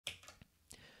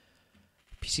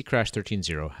PC Crash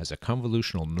 13.0 has a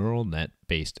convolutional neural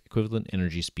net-based equivalent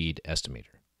energy speed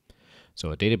estimator. So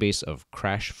a database of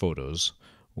crash photos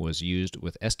was used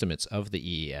with estimates of the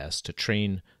EES to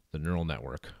train the neural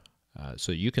network.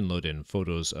 So you can load in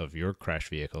photos of your crash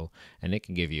vehicle and it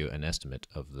can give you an estimate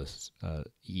of this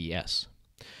EES.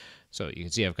 So you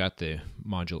can see I've got the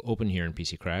module open here in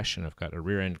PC Crash, and I've got a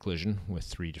rear end collision with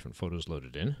 3 different photos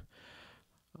loaded in.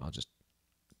 I'll just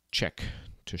check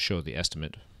to show the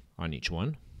estimate on each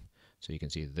one. So you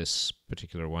can see this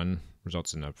particular one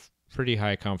results in a pretty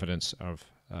high confidence of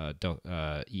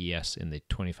EES in the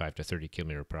 25 to 30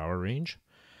 kilometer per hour range.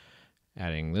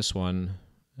 Adding this one,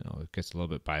 it gets a little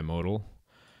bit bimodal.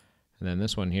 And then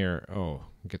this one here,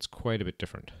 it gets quite a bit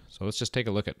different. So let's just take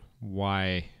a look at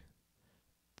why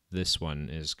this one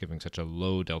is giving such a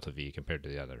low delta V compared to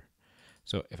the other.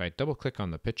 So if I double click on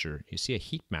the picture, you see a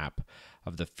heat map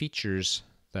of the features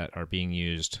that are being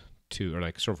used to, or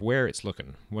like sort of where it's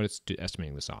looking, what it's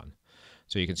estimating this on.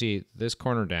 So you can see this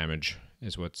corner damage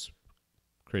is what's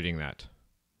creating that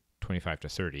 25 to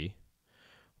 30,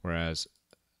 whereas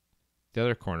the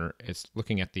other corner, it's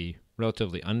looking at the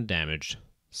relatively undamaged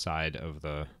side of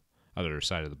the other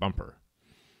side of the bumper.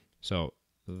 So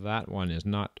that one is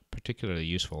not particularly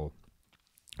useful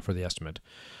for the estimate.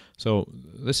 So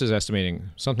this is estimating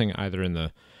something either in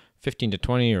the 15 to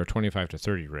 20 or 25 to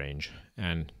 30 range,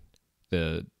 and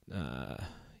the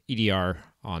EDR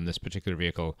on this particular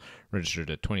vehicle registered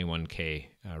at 21K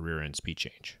rear end speed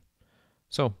change.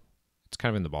 So it's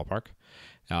kind of in the ballpark.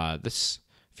 This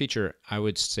feature I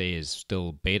would say is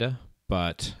still beta,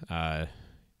 but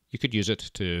you could use it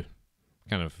to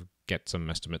kind of get some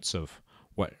estimates of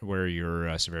where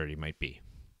your severity might be.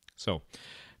 So,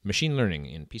 machine learning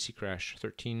in PC Crash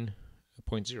 13.0.